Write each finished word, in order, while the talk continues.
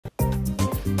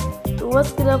Jo,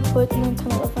 was geht ab? Heute in dem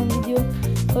Kanal auf ein Video.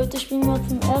 Heute spielen wir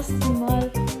zum ersten Mal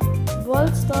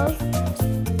Brawl Stars.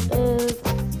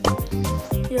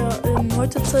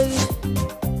 Heute zeige ich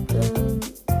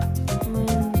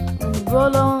meine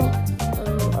Brawler,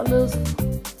 alles,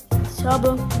 was ich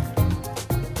habe.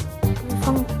 Wir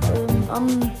fangen an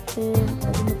mit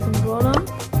den Brawlern.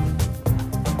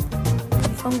 Wir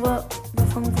fangen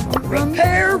von unten an.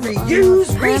 Repair,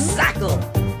 reuse, recycle.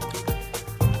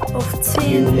 Auf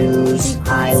 10.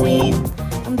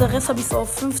 Und der Rest habe ich so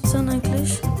auf 15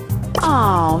 eigentlich.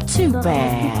 Oh, too Dann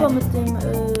bad. Super mit dem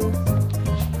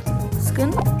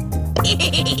Skin.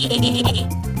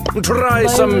 Try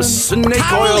some snake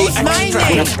oil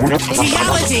extract.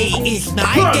 Reality is my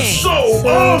That's game. so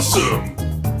awesome!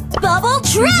 Bubble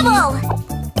Trouble!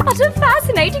 What a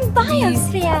fascinating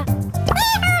biosphere!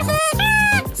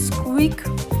 Squeak.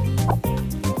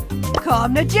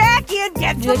 Come to Jackie and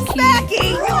get some Jackie.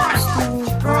 smacking.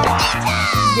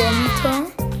 Der Nita.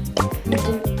 Mit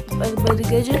den beide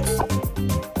Gadgets.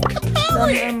 Dann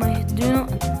einmal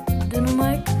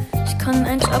Dynamite. Ich kann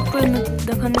eigentlich upgraden,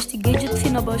 da kann ich die Gadgets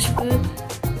ziehen, aber ich will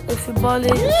für Barley,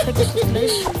 check ich das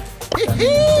gleich. Dann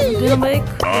Dynamite.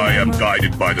 I am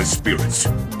guided by the spirits.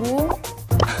 Bo.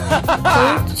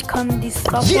 Gold. Ich kann die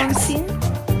Star Points ziehen.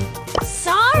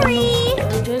 Sorry!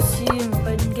 Jessie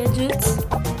bei den Gadgets.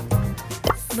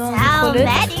 Dann So Colette.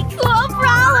 many cool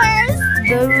brawlers!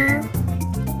 Daryl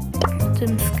mit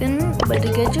dem Skin bei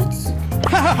den Gadgets.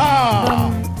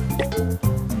 Dann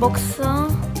Boxer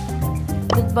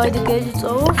mit beiden Gadgets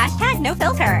auch. Hashtag no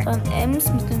filter. Dann Ems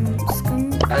mit dem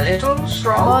Skin. A little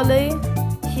strong. Barley.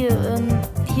 Hier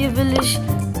will ich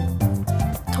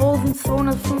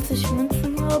 1250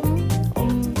 Münzen haben,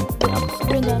 um den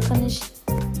abzugehen. Da kann ich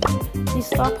die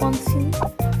Star Points ziehen.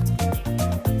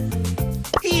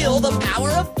 Feel the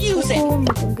power of music. Coco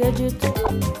mit dem Gadget.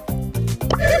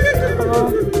 Aber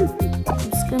im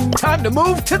Skin. Time to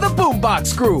move to the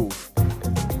boombox groove.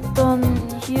 Dann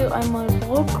hier einmal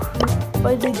Brock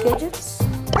bei den Gadgets.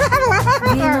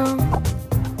 Dina.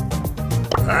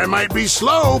 I might be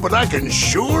slow, but I can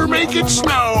sure make it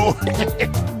snow.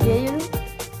 Gale.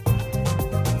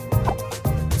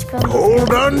 Ich kann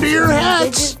Hold on to your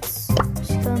hats.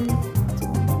 Ich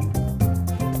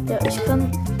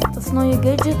kann das neue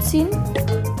Gadget ziehen. Und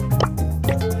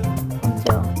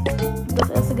ja, das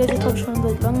erste Gadget habe ich schon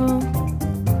seit lange.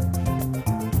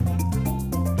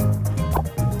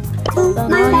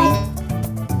 Dann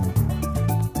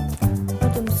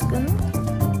mit dem Skin.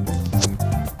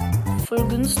 Voll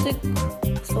günstig.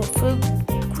 Ist auch voll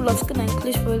cooler Skin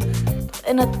eigentlich, weil das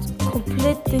ändert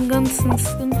komplett den ganzen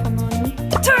Skin von einem.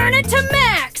 Turn it to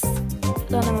Max!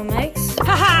 Dann haben wir Max.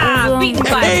 Haha! Also, Beaten by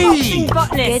Hey! boxing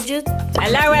botness! Gadget.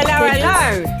 Hello, hello, hello!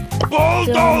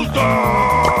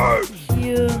 Bulldozer!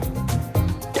 Hier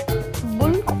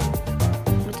Bull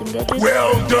mit dem Gadget.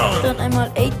 Well done! Dann einmal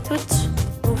 8-Bit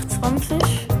auf 20.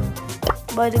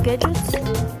 Beide Gadgets.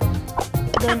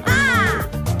 Dann einmal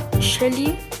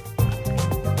Shelly.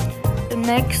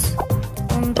 Max.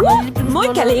 Und mein Muy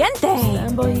Lieblingsbrawler caliente!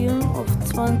 Amber hier auf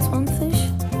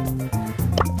 22.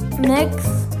 Max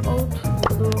out.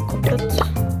 Also komplett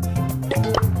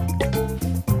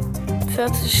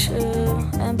fertig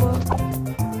Amber.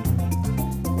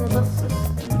 Ja, das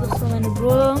war meine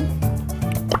Brawler.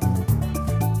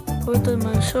 Heute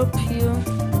mein Shop hier.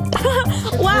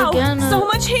 Wow! gerne So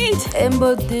much heat!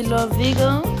 Amber de la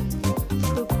Vega.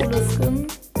 Für cooler Skin.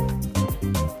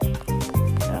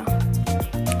 Ja.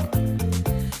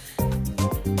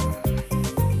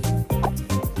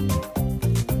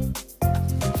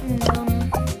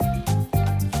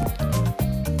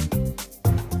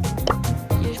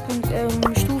 Hier, ich bin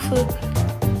Stufe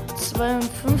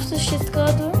 52 jetzt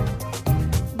gerade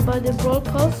bei der Brawl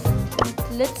Pass. Und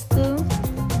letzte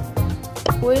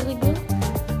vorherige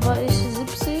war ich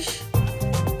 70.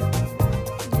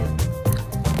 Ja.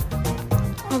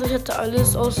 Also ich hatte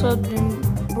alles außer dem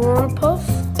Brawl Pass.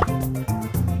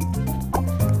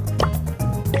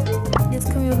 Jetzt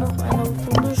können wir noch eine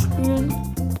Runde spielen.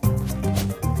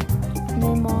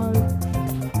 Normal.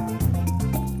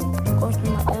 Kommt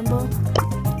mal Amber.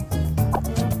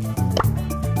 Ja.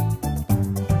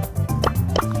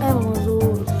 Einfach mal so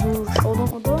Showdown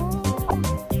oder?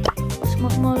 Ich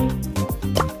mach mal.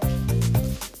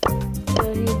 Ja,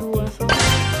 hier du einfach.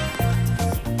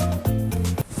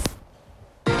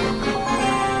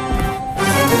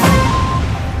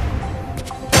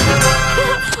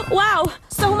 Wow!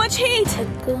 So much heat!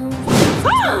 Edgar.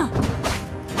 Ah!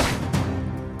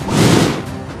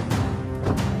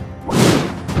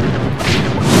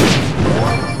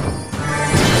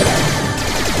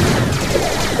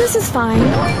 This is fine.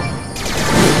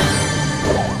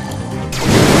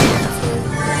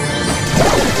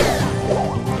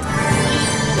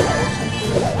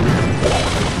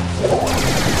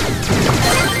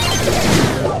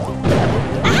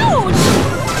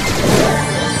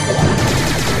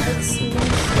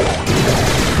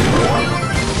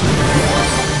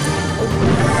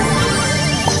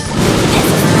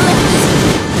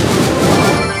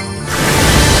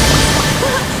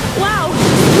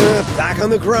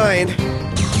 the grind.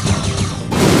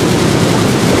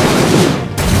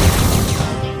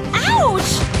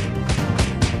 Ouch!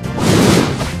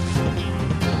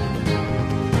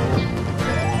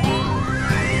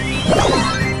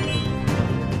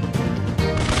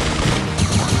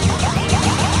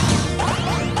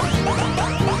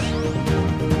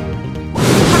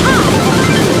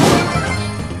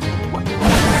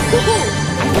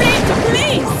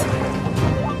 Please!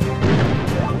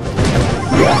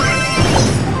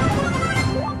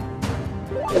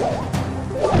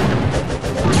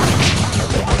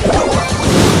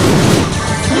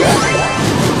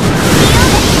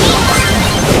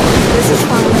 This is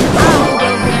fun.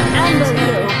 Under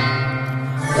you.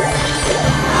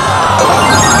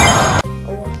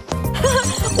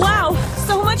 Wow,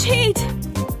 so much heat.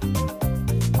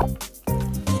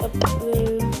 Ich habe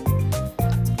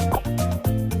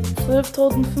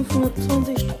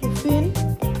 12.520 Trophäen.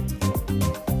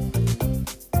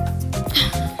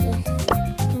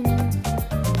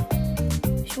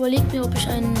 Ich überlege mir, ob ich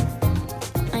einen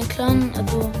Clan,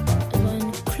 also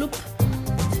einen Club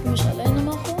für mich alleine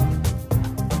mache.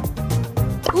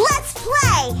 Let's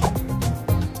play!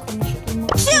 Kann ich immer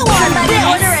Chew on, buddy!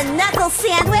 Order a knuckle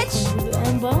sandwich?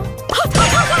 einbar. Hot,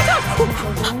 hot, hot, hot,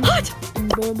 hot, hot. Ein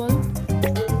Ballball.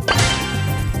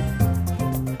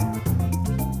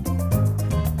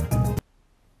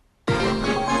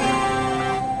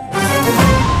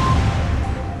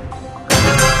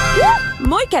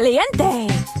 Muy caliente.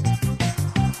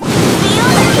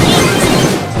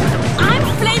 I'm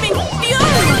flaming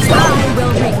furious. I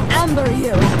will re-amber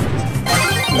you.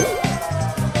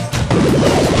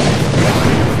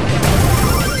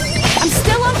 I'm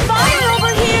still on fire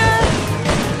over here.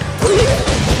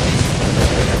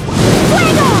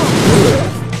 Fuego!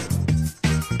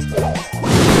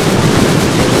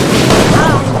 I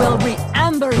will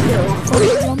re-amber you.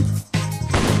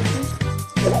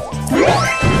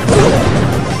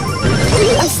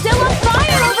 I'm still on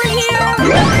fire over here!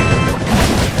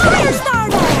 Fire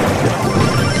starter!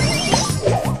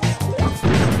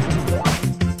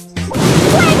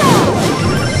 Fuego!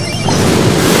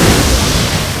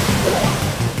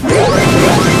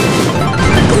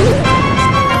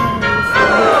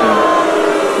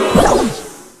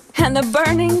 And the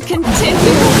burning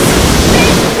continues.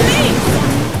 Please!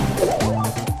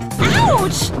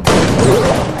 Ouch!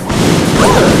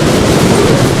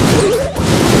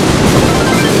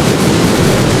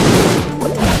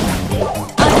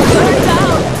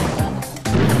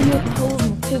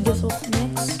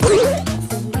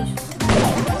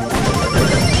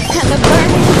 And the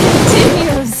burning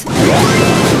continues.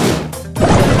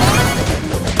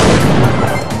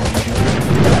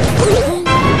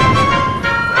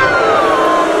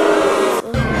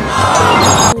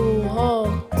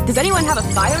 Does anyone have a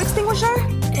fire extinguisher?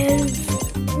 11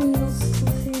 minus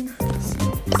Trophäen.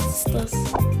 Was ist das?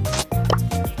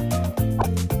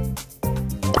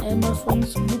 Einmal von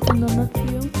uns miteinander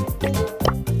hier.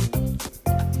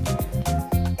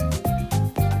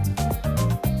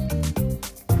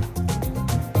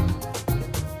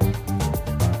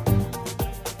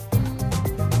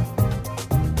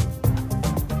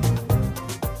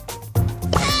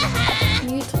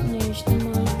 Ich nehme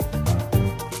mal.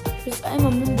 Bis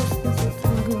einmal mindestens jetzt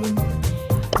mal gewinnen.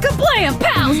 Kablam,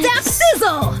 pals! That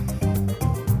sizzle!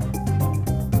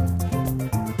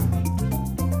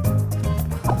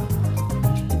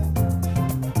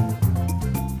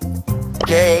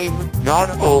 Game not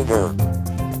over.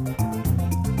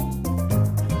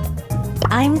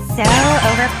 I'm so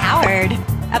overpowered.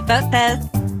 About this.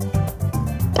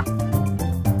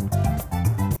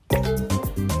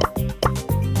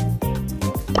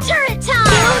 Turret time!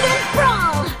 Build and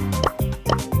brawl!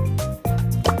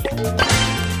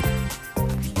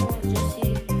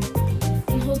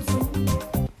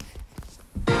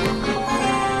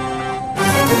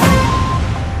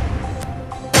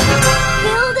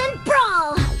 Build and brawl!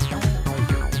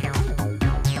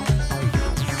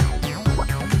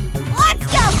 Let's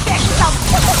go fix some!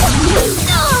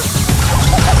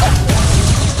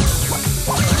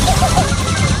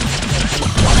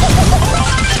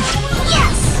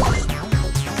 Yes!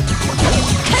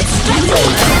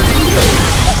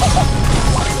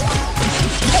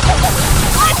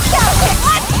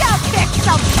 Let's go fix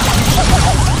some!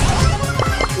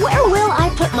 Where will I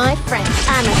put my friend?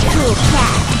 I'm a cool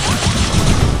cat.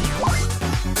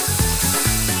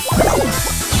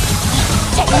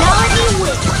 Technology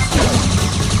wins.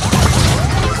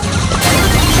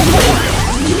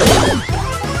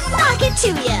 Knock it to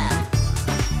ya.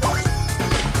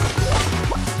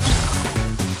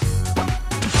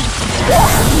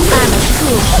 I'm a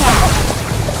cool cat.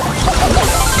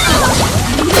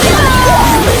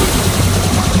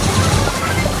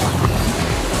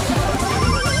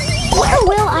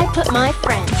 put my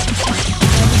friend.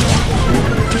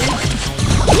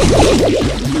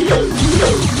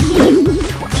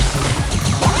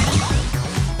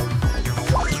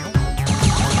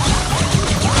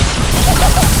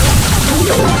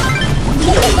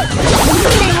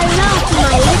 Say hello to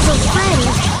my little friend.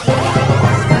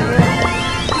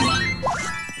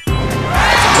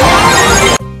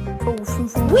 Oh,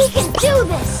 500. We can do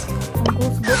this.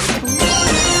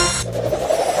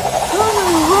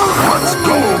 Let's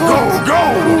go, go, go!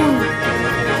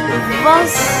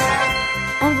 Was?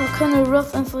 Einfach Colonel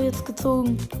Ruffs einfach jetzt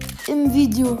gezogen. Im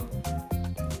Video.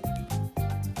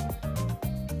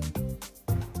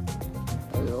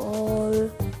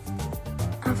 Lol.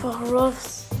 Einfach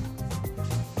Ruffs.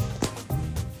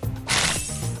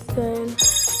 Geil.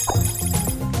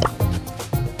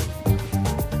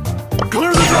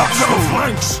 Clear the drop zone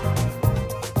flanks!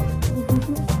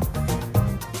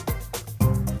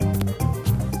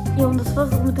 Ja, und das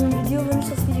war's mit dem Video. Wenn euch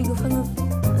das Video gefallen hat,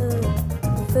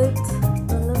 gefällt,